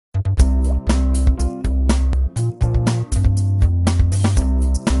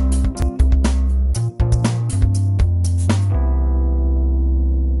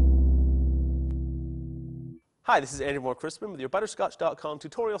Hi, this is Andrew Moore-Crispin with your Butterscotch.com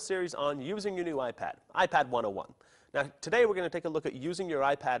tutorial series on using your new iPad, iPad 101. Now, today we're going to take a look at using your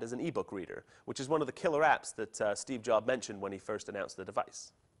iPad as an ebook reader, which is one of the killer apps that Steve Jobs mentioned when he first announced the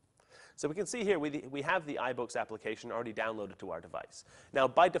device. So we can see here we have the iBooks application already downloaded to our device. Now,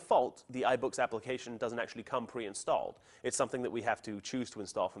 by default, the iBooks application doesn't actually come pre-installed. It's something that we have to choose to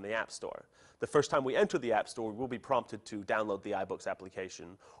install from the App Store. The first time we enter the App Store, we'll be prompted to download the iBooks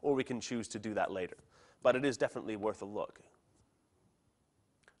application, or we can choose to do that later. But it is definitely worth a look.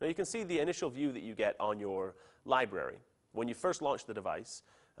 Now, you can see the initial view that you get on your library. When you first launch the device,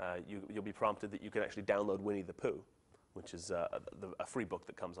 you'll be prompted that you can actually download Winnie the Pooh, which is a free book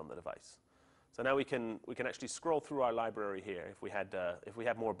that comes on the device. So now we can actually scroll through our library here. If we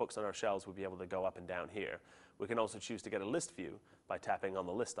had more books on our shelves, we'd be able to go up and down here. We can also choose to get a list view by tapping on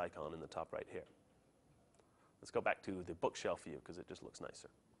the list icon in the top right here. Let's go back to the bookshelf view because it just looks nicer.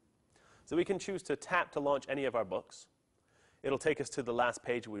 So we can choose to tap to launch any of our books. It'll take us to the last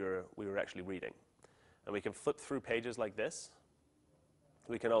page we were actually reading. And we can flip through pages like this.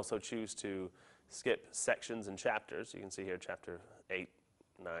 We can also choose to skip sections and chapters. You can see here chapter 8,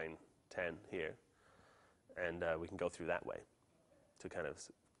 9, 10 here. And we can go through that way to kind of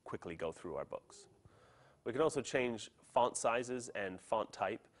quickly go through our books. We can also change font sizes and font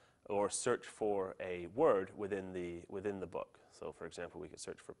type or search for a word within the book. So for example, we could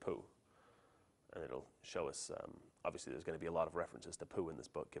search for poo. And it'll show us, obviously there's going to be a lot of references to poo in this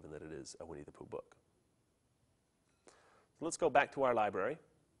book, given that it is a Winnie the Pooh book. So let's go back to our library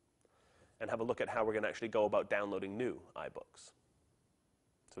and have a look at how we're going to actually go about downloading new iBooks.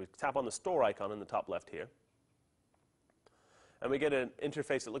 So we tap on the store icon in the top left here. And we get an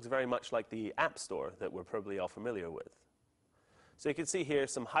interface that looks very much like the App Store that we're probably all familiar with. So you can see here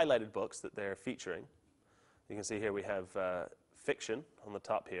some highlighted books that they're featuring. You can see here we have fiction on the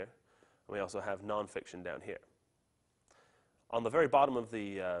top here. We also have nonfiction down here. On the very bottom of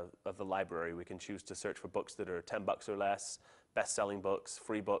the library, we can choose to search for books that are $10 or less, best-selling books,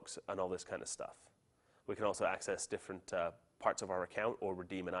 free books, and all this kind of stuff. We can also access different parts of our account or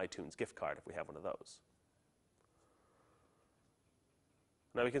redeem an iTunes gift card if we have one of those.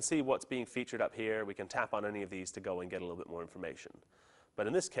 Now we can see what's being featured up here. We can tap on any of these to go and get a little bit more information. But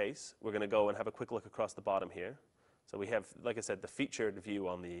in this case, we're going to go and have a quick look across the bottom here. So we have, like I said, the featured view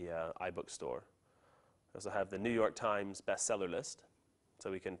on the iBook store. We also have the New York Times bestseller list.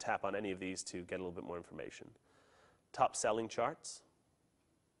 So we can tap on any of these to get a little bit more information. Top selling charts.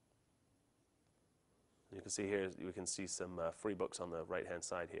 You can see here, we can see some free books on the right-hand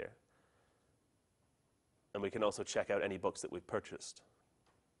side here. And we can also check out any books that we've purchased,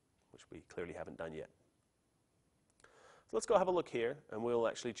 which we clearly haven't done yet. So let's go have a look here, and we'll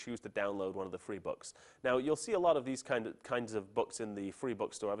actually choose to download one of the free books. Now, you'll see a lot of these kinds of books in the free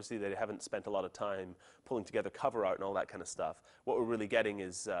bookstore. Obviously, they haven't spent a lot of time pulling together cover art and all that kind of stuff. What we're really getting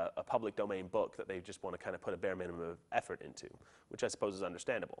is a public domain book that they just want to kind of put a bare minimum of effort into, which I suppose is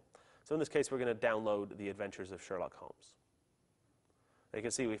understandable. So in this case, we're going to download The Adventures of Sherlock Holmes. Now, you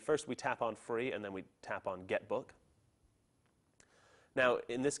can see first we tap on free, and then we tap on get book. Now,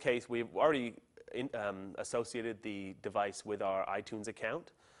 in this case, we've already associated the device with our iTunes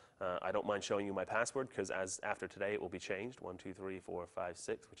account. I don't mind showing you my password because after today it will be changed, 1, 2, 3, 4, 5,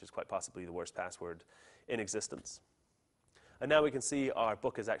 6, which is quite possibly the worst password in existence. And now we can see our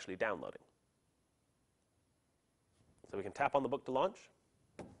book is actually downloading. So we can tap on the book to launch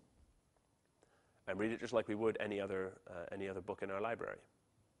and read it just like we would any other book in our library.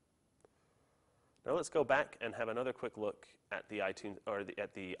 Now let's go back and have another quick look at the iTunes or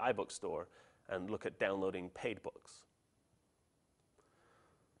at the iBook store and look at downloading paid books.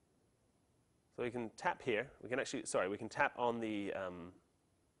 So we can tap here. We can tap on the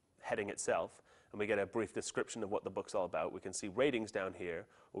heading itself, and we get a brief description of what the book's all about. We can see ratings down here,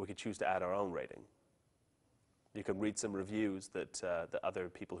 or we could choose to add our own rating. You can read some reviews that other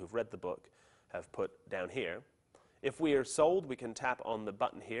people who've read the book have put down here. If we are sold, we can tap on the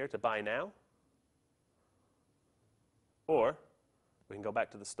button here to buy now, or we can go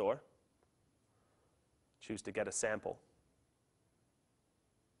back to the store, choose to get a sample.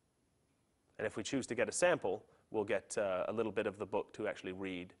 And if we choose to get a sample, we'll get a little bit of the book to actually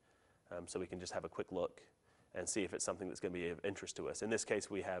read, so we can just have a quick look and see if it's something that's going to be of interest to us. In this case,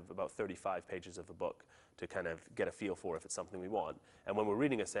 we have about 35 pages of the book to kind of get a feel for if it's something we want. And when we're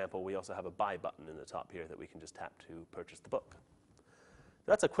reading a sample, we also have a buy button in the top here that we can just tap to purchase the book.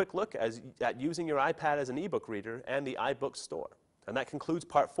 That's a quick look at using your iPad as an ebook reader and the iBooks store. And that concludes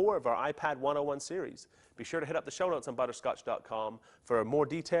part 4 of our iPad 101 series. Be sure to hit up the show notes on Butterscotch.com for more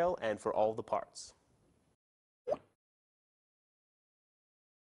detail and for all the parts.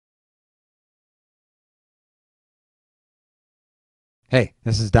 Hey,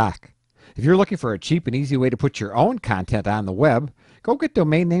 this is Doc. If you're looking for a cheap and easy way to put your own content on the web, go get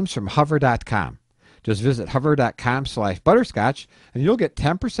domain names from hover.com. Just visit hover.com/butterscotch and you'll get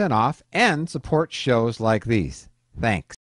 10% off and support shows like these. Thanks.